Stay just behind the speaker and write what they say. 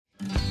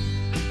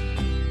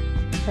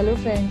Hello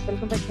friends,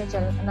 welcome back to my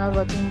channel and are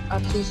watching a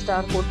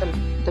 3-star hotel.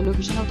 The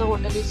location of the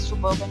hotel is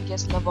superb and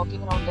guests love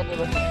walking around the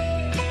neighborhood.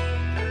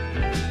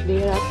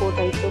 There are 4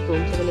 types of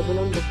rooms available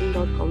on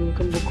booking.com. You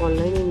can book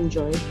online and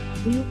enjoy.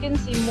 You can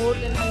see more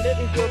than 100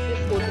 reviews of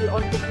this hotel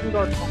on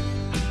booking.com.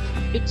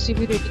 Its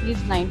review rating is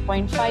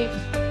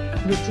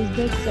 9.5, which is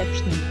the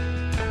exceptional.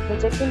 The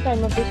check-in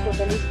time of this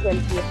hotel is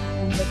 12 p.m.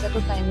 and the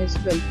check-out time is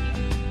 12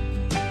 p.m.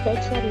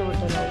 Pets are not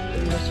allowed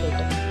in this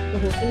hotel. The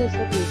hotel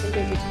accepts major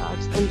credit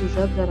cards and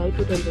reserves the right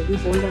to temporarily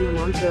hold an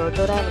amount prior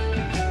to arrival.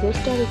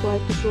 Guests are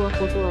required to show a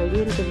photo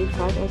ID and credit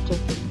card at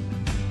check-in.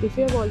 If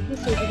you have already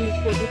stayed in this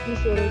hotel, please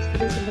share your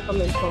experience in the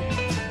comment box.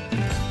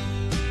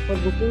 For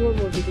booking or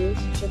more details,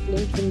 check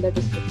link in the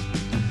description.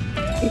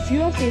 If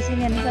you are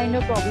facing any kind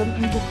of problem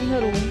in booking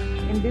a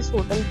room in this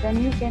hotel,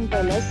 then you can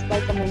tell us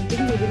by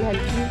commenting. We will help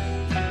you.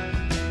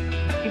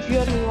 If you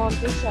are new on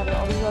this channel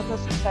or you have not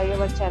subscribed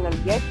our channel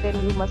yet, then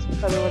you must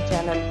subscribe our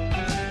channel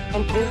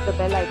and press the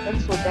bell icon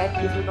so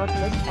that you do not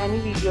miss any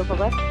video of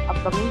our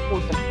upcoming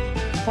hotel.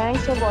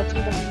 Thanks for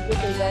watching the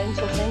video till the end.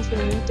 So friends,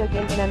 will meet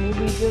again in a new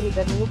video with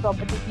a new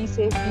property. Be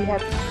safe, be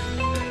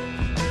happy.